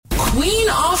Queen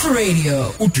of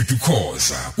Radio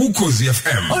uDudukhoza uKhozi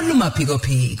FM olumaphiko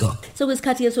phiko.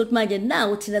 Sokwesikhathi esokuthi manje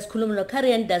nawu thina sikhuluma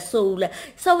noKaryendasoul.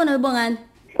 Sawubona webongani?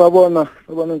 Sawubona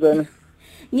njani?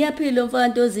 Ngiyaphila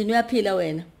mfantozini, uyaphila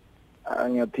wena?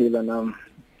 Ngiyaphila nami.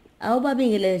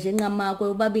 Awubabingelele nje nqamakwe,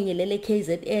 ubabingelele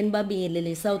KZN,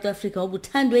 babingelele South Africa,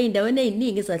 ubuthandwe endaweni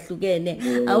eziningi ezahlukene.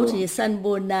 Awuthi nje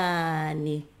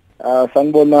sanibonani.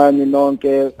 Sanibonani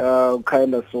nonke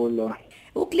uKaryendasoul.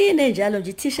 Ukline njalo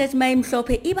nje t-shirt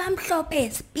mayimhlophe iba mhlophe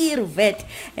spirvet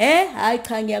hayi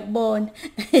cha ngiyakubona.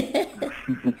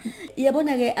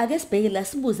 Yabona ke ake sibheke la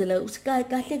sibuze la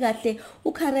kahle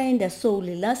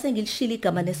uKaryendasoul la sengilishila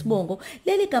igama nesibongo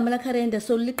leli gama la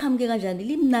Karyendasoul liqhamuke kanjani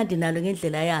limnandi nalo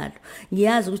ngendlela yalo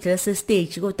ngiyazi ukuthi la se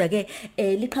stage kodwa ke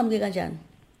liqhamuke kanjani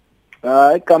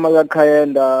igama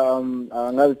laKaryenda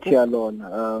angazithiya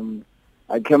lona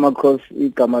I came across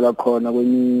igama lakhona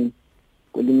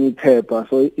kwelinye iphepha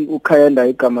so uKaryenda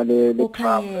igama le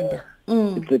drum.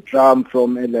 It's a drum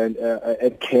from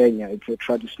Kenya. It's a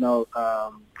traditional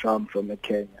drum from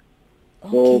Kenya.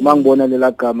 So mangibona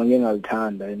lela gama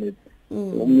ngingalithanda and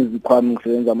umusic wami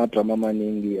ngisebenza ama drum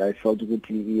amaningi I felt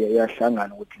ukuthi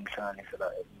iyahlangana ukuthi ngihlanganise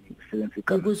la ngisebenza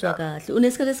igama. Ukuzwa kahle.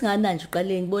 Unesikhathi singana nje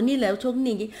uqale ngibonile uthi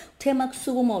okuningi uthema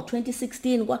kusukuma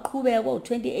u2016 kwaqhubeka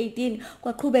ku2018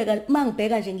 kwaqhubeka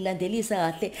mangibheka nje ngilandelisa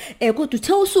kahle kodwa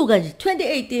uthe usuka nje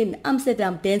 2018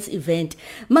 Amsterdam Dance Event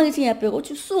mangithi ngiyabheka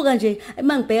uthi usuka nje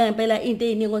mangibheka ngempela into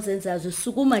eziningi ozenzayo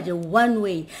usukuma nje one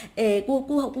way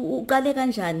uqale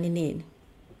kanjani nini?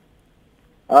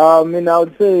 I mean, I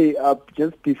would say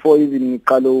just before even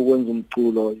ngiqala ukwenza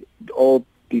umculo it all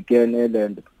began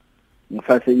and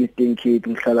ngifase Eastern Cape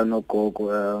ngihlala nogogo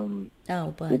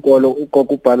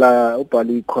ugogo ubhala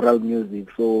choral music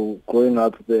so growing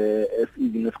up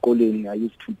even esikoleni I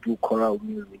used to do choral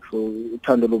music so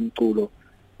uthando lomculo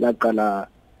laqala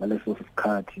ngaleso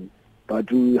sikhathi but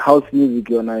house music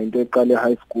yona into eqale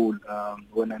high school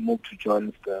when I moved to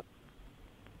Johannesburg.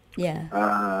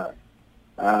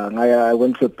 I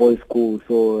went to a boys' school,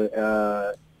 so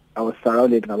I was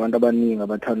surrounded ngabantu abaningi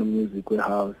abathanda music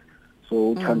we-house.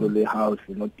 So uthando le-house,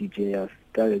 not DJ, I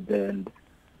started there and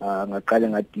ngaqale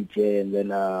nga-DJ and then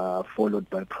followed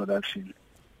by production.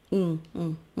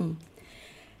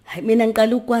 Mina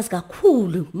ngiqala ukwazi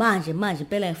kakhulu manje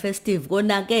impela nge-festive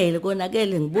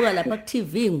konakele ngibuka lapha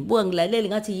ku-TV ngibuka ngilalele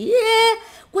ngathi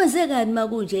kwenzekani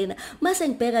makunjena mase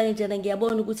ngibheka njena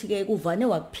ngiyabona ukuthi ke kuvane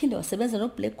wakuphinda wasebenza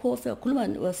noBlack Coffee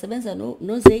wasebenza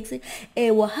noZex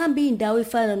wahamba indawo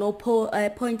efana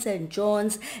Point St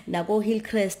John's nako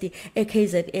Hillcrest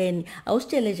eKZN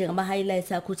awusitshele nje ngama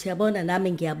highlights akho uthi yabona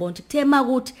nami ngiyabona ukuthi kuthema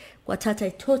ukuthi kwathatha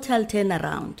a total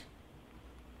turnaround.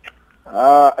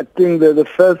 I think the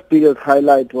first biggest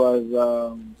highlight was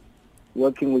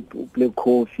working with Black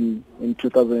Coffee in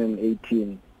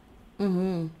 2018.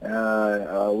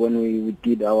 When we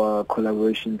did our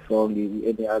collaboration song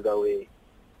Any Other Way.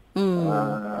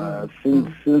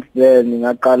 Since then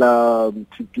ngaqala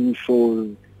to do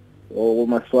shows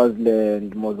over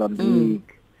Swaziland,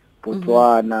 Mozambique,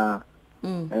 Botswana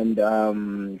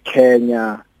and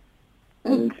Kenya.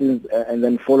 And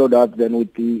then followed up then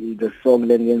with the song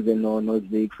Lengenze no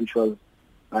Zix, which was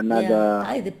another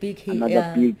big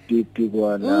hit, big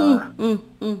one.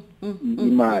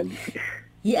 Imali.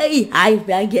 Hayi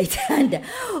ngiyayithanda.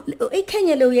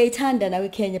 IKenya lo uyayithanda nawe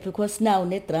eKenya because now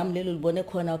ne drum lelo libone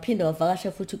khona uphinda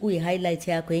wavakasha futhi kuyi highlight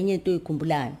yakho yenye into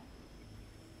oyikhumbulana.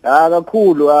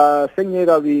 Kakhulu sengiye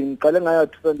kabini ngiqale ngaya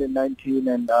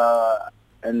 2019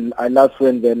 and I last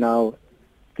went there now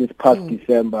this past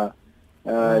December.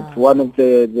 It's one of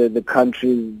the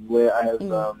countries where I have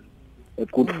a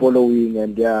good following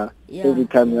and every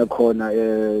time yakhona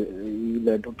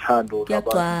lento uthando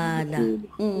labantu.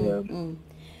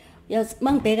 Yes,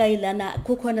 mangibheka ilana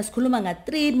kukhona sikhuluma nga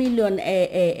 3 million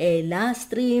la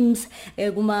streams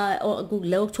kuma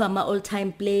kuleyo kuthiwa ama all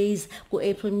time plays ku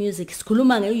Apple Music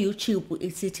sikhuluma nge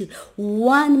YouTube sithi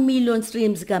 1 million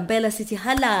streams kampela sithi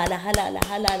halala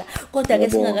kodwa ke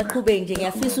singakaqhubeki nje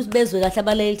ngiyafisa ukuthi bezwe kahle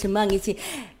abalalelithi mangithi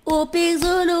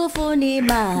uPhezulu ufuna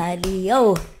imali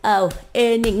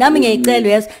ening nami ngiyicela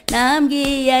yes nami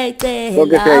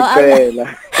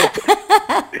ngiyicela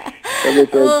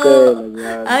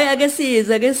Ay ake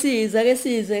size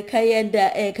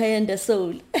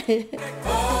Karyendasoul.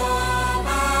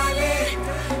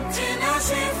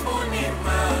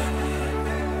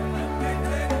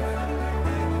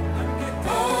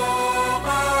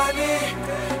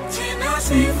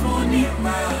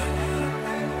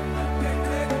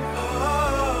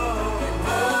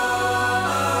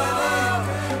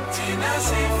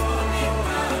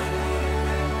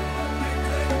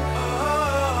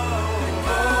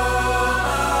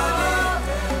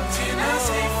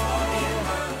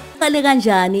 iqale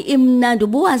kanjani imnandi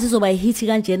ubuwazi izoba ihit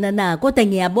kanjena na kodwa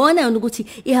ngiyabona yona ukuthi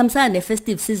ihambisana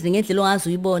ne-festive season ngendlela ongazi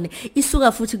uyibone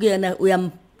isuka futhi kuyona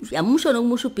uyamusho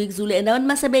nokumusha uBig Zulu and abantu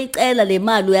mase beyicela le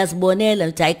mali uyazibonela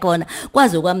ukuthi ayikhona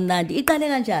kwaze kwamnandi iqale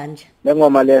kanjani nje le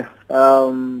ngoma le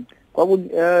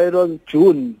it was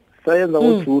June sayenza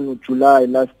ngoJune July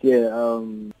last year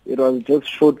it was just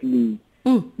shortly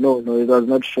no it was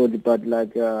not shortly but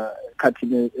like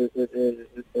cutting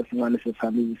esincane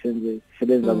sesihambile senze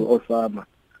sebenza ku-Osama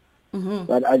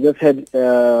but I just had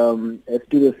a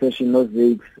studio session those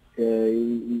weeks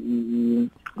the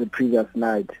previous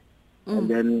night and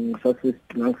then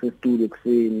studio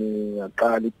kuseni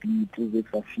aqala ibeat uze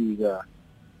safika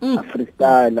a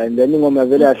freestyle and then ingoma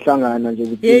vele yahlangana nje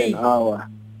within an hour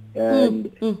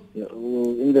and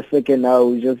in the second hour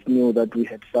we just knew that we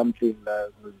had something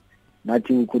like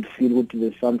nothing we could feel ukuthi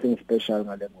there's something special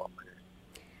ngale ngoma.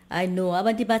 I know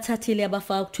abantu bathathile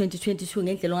abafaka ku2022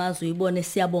 ngendlela ongazi uyibone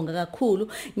siyabonga kakhulu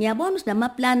ngiyabona ukuthi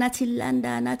namaplan athi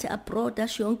London athi abroad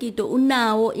asho yonke into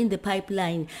unawo in the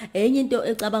pipeline enye into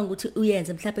ecabanga ukuthi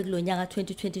uyenze mhlawumbe kulonyaka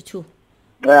 2022.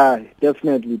 Yeah,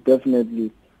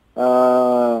 definitely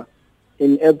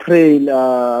in April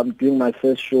I'm doing my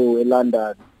first show in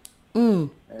London and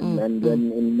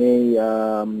then in May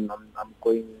I'm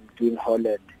doing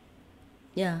Holland.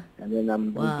 Yeah. And then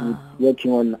I'm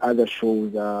working on other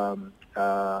shows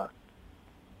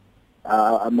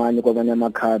amanye kwamanye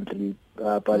ama-country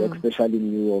but especially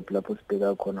in Europe lapho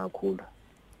sibheka khona kakhulu.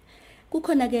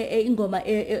 Kukhona ke ingoma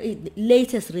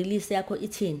latest release yakho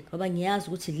ithini ngoba ngiyazi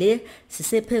ukuthi le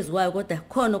sisephezukwayo kodwa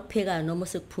khona okuphekayo noma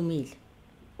sekuphumile.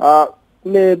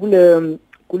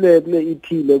 Kule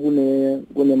ithile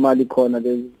kunemali khona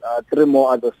there's 3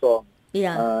 more other songs.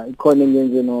 Yeah. Ikhona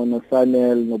enyenze no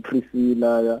Sanel no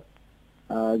Priscilla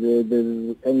there's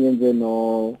enyenze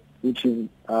no which is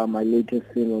my latest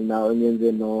single now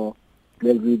enyenze no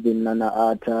Melvin Nana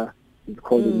Arta it's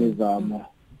called Imizamo.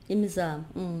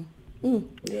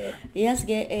 Yeah. Yes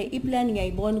ke iplan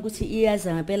ngiyayibona ukuthi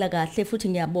iyaza ngempela kahle futhi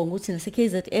ngiyabonga ukuthi nase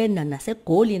KZN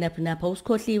nasegoli napha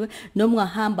usikhohliwe noma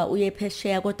ungahamba uye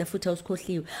phesheya kodwa futhi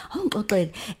usikhohliwe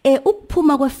awungixoxele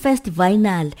ukuphuma kwe first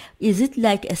vinyl is it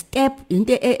like a step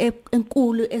into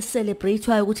enkulu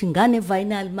escelebratewayo ukuthi ngane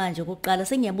vinyl manje kokuqala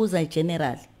sengiyabuza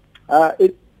general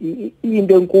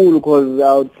into enkulu because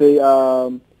I would say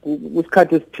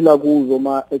kusikhathi esiphila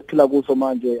kuso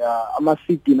manje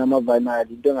ama-CD nama-vinyl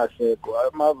into engasekho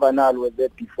ama-vinyl were there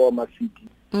before ama-CD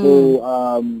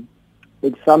so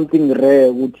it's something rare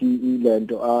ukuthi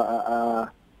ilento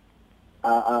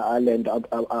lento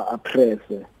press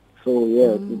so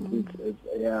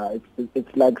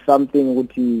it's like something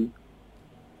ukuthi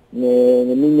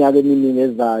ngeminyaka eminingi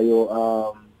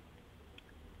ezayo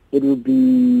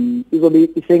izobe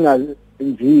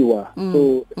isengaziwa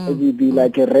so it will be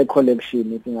like a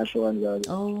recollection isingasho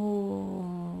kanjalo.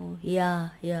 Yeah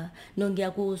no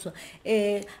ngiyakuzwa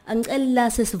angicela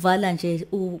la sesivala nje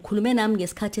ukhulume nami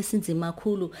ngesikhathi esinzima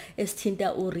kakhulu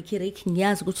esithinta uRicky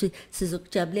ngiyazi ukuthi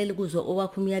sizokujabulela kuzo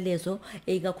owakho umyalezo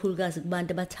ikakhulukazi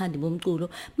kubantu abathandi bomculo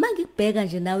mangikubheka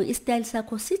nje nawe istyle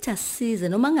sakho sithi asize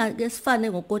noma ngeke sifane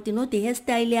ngokoti no the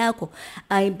hairstyle yakho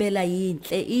ayimpela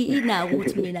yinhle inako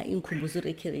ukuthi mina ingikhumbuza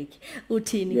uRicky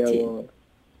uthini kuthini.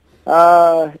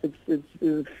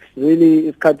 It's really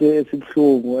isikhathi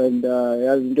esibhlungu and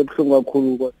yazi into ebhlungu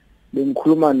kakhulu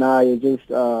bengikhuluma naye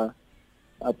just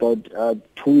about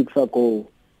 2 weeks ago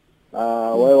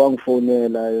why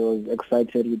wangifonela I was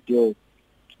excited with you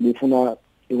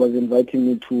he was inviting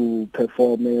me to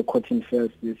perform a Cotton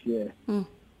Fest this year.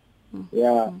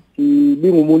 Yeah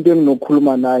bingumuntu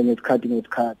enginokukhuluma naye ngesikhathi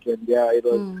and it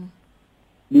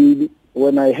was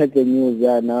when I heard the news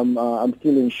I'm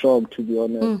still in shock to be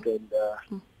honest and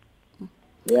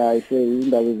I say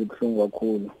indaba ezibhlungu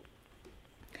kakhulu.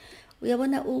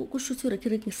 Uyabona kushuthi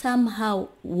uRicky somehow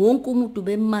wonke umuntu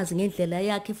bemazi ngendlela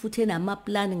yakhe futhi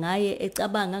enamaplan ngaye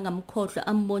ecabanga ngamkhohlwa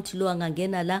ambonthi lo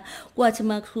angangena la kwathi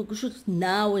makushuthi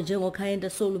nawe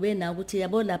njengoKaryendasoul bena ukuthi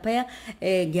yabo lapha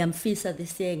ngiyamfisa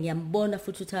this year ngiyambona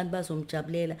futhi uthanda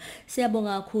bazomjabulela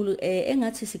siyabonga kakhulu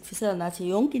engathi sikufisela nathi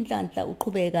yonke inhlanhla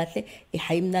uqhubeke kahle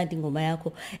hayimnandi ingoma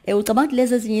yakho ucabanga ukuthi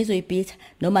lezi ezinye izoyibhitha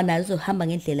noma nazo zohamba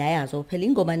ngendlela yazo phela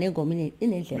ingoma nengoma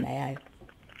inendlela yayo.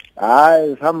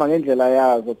 Sihamba ngendlela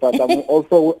yazo but I'm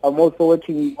also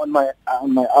working on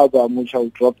my album which I'll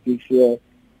drop this year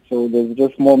so there's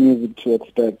just more music to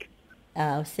expect.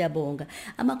 Siyabonga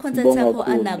ama-concerts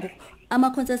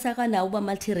akho anawo uba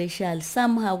multiracial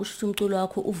somehow kusho umculo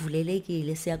wakho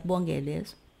uvulelekile siyakubongela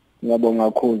lezo.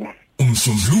 Ngiyabonga kakhulu.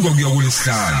 Umsombuluko kuya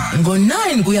kuLesihlanu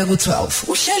ngo9 kuya ku12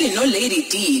 uhleli no Lady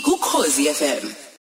D ku Khosi FM.